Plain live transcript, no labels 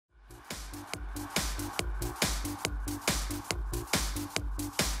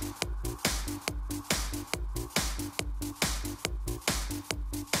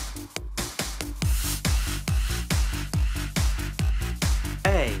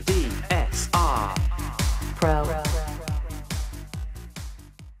Pro.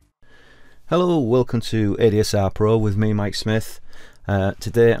 Hello, welcome to ADSR Pro with me, Mike Smith.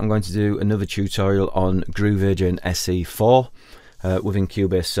 Today I'm going to do another tutorial on Groove Agent SE4 within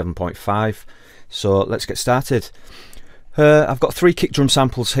Cubase 7.5. So let's get started. I've got 3 kick drum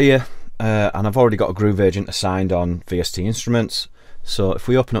samples here and I've already got a Groove Agent assigned on VST Instruments. So if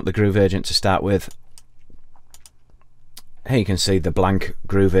we open up the Groove Agent to start with, here you can see the blank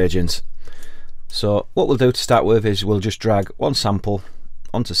Groove Agent. So what we'll do to start with is we'll just drag one sample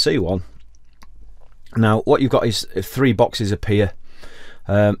onto C1. Now what you've got is 3 boxes appear.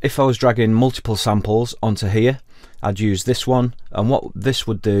 If I was dragging multiple samples onto here, I'd use this one, and what this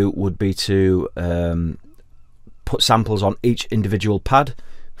would do would be to put samples on each individual pad.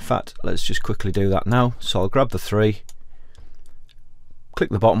 In fact, let's just quickly do that now. So I'll grab the 3, click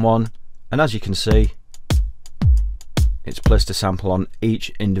the bottom one, and as you can see, it's placed a sample on each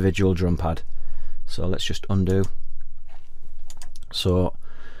individual drum pad. So let's just undo. So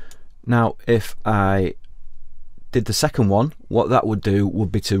now if I did the second one, what that would do would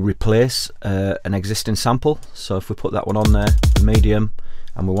be to replace an existing sample. So if we put that one on there, the medium,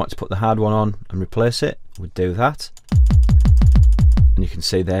 and we want to put the hard one on and replace it, we'd do that. And you can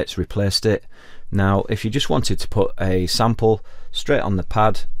see there it's replaced it. Now if you just wanted to put a sample straight on the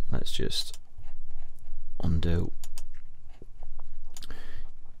pad, let's just undo.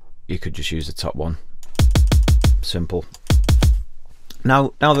 You could just use the top one. Simple.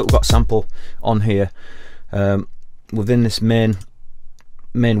 Now that we've got sample on here, within this main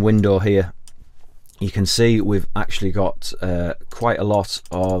window here, you can see we've actually got quite a lot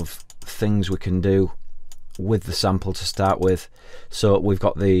of things we can do with the sample to start with. So we've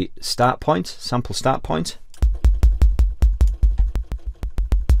got the start point, sample start point,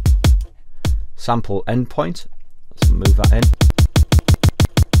 sample end point. Let's move that in.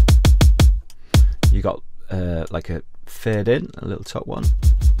 You got like a fade in, a little top one,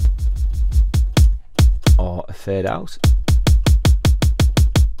 or a fade out.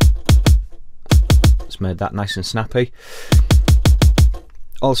 It's made that nice and snappy.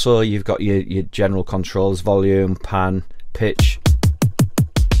 Also you've got your general controls, volume, pan, pitch,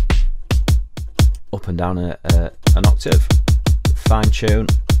 up and down an octave, fine tune.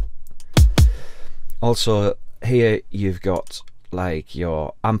 Also here you've got like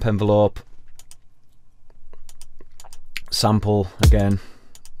your amp envelope, sample again,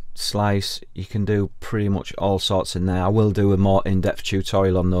 slice. You can do pretty much all sorts in there. I will do a more in-depth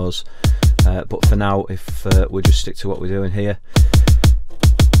tutorial on those, but for now, if we'll just stick to what we're doing here.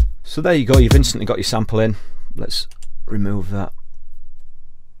 So there you go, you've instantly got your sample in. Let's remove that.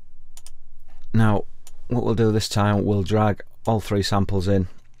 Now what we'll do this time, we'll drag all 3 samples in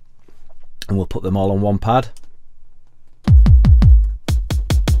and we'll put them all on one pad.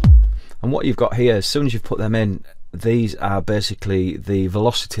 And what you've got here, as soon as you've put them in, these are basically the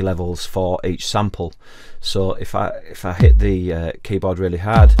velocity levels for each sample. So if I hit the keyboard really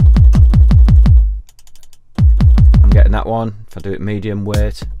hard, I'm getting that one. If I do it medium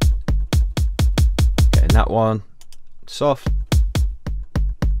weight, getting that one. Soft.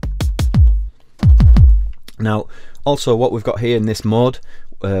 Now also what we've got here in this mode,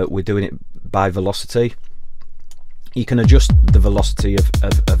 we're doing it by velocity. You can adjust the velocity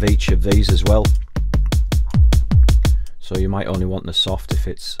of each of these as well. So you might only want the soft if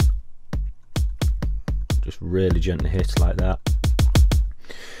it's just really gently hit like that.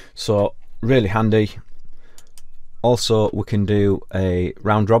 So really handy. Also we can do a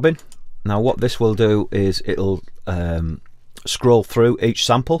round robin. Now what this will do is it'll scroll through each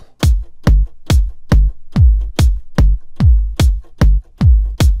sample.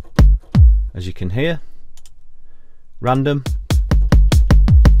 As you can hear, random.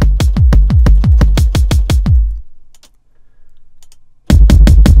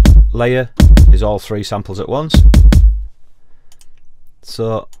 Layer is all 3 samples at once.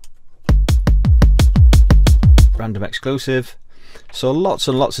 So random exclusive. So lots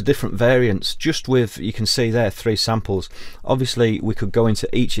and lots of different variants just with, you can see there, 3 samples. Obviously we could go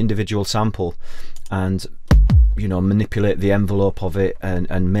into each individual sample and, you know, manipulate the envelope of it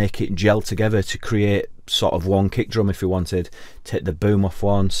and make it gel together to create sort of one kick drum if we wanted. Take the boom off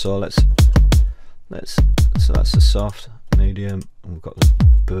one. So so that's the soft, medium, and we've got the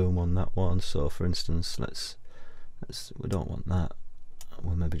boom on that one. So for instance, we don't want that.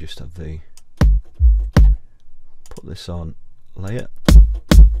 We'll maybe just have put this on layer,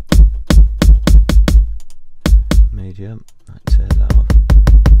 medium. Right, take that off.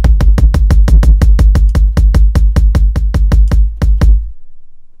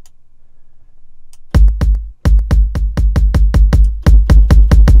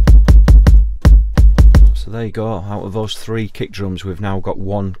 there you go. Out of those 3 kick drums, we've now got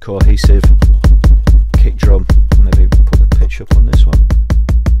 1 cohesive kick drum. Maybe put the pitch up on this one.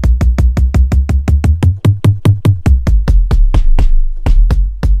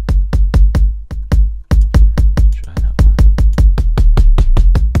 Try that one.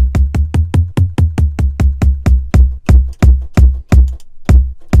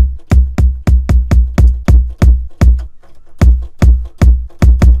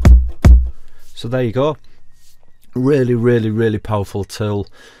 So there you go. Really powerful tool.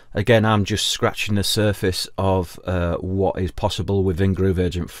 Again, I'm just scratching the surface of what is possible within Groove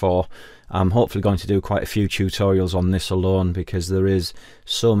Agent 4. I'm hopefully going to do quite a few tutorials on this alone, because there is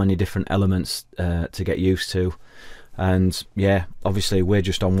so many different elements to get used to. And yeah, obviously we're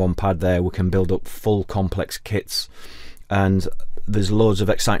just on one pad there. We can build up full complex kits, and there's loads of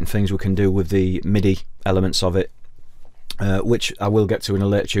exciting things we can do with the MIDI elements of it, which I will get to in a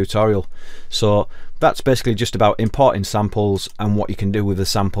later tutorial. So that's basically just about importing samples and what you can do with the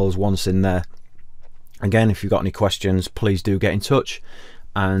samples once in there. Again, if you've got any questions, please do get in touch.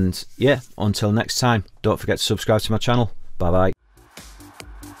 And yeah, until next time, don't forget to subscribe to my channel. Bye bye.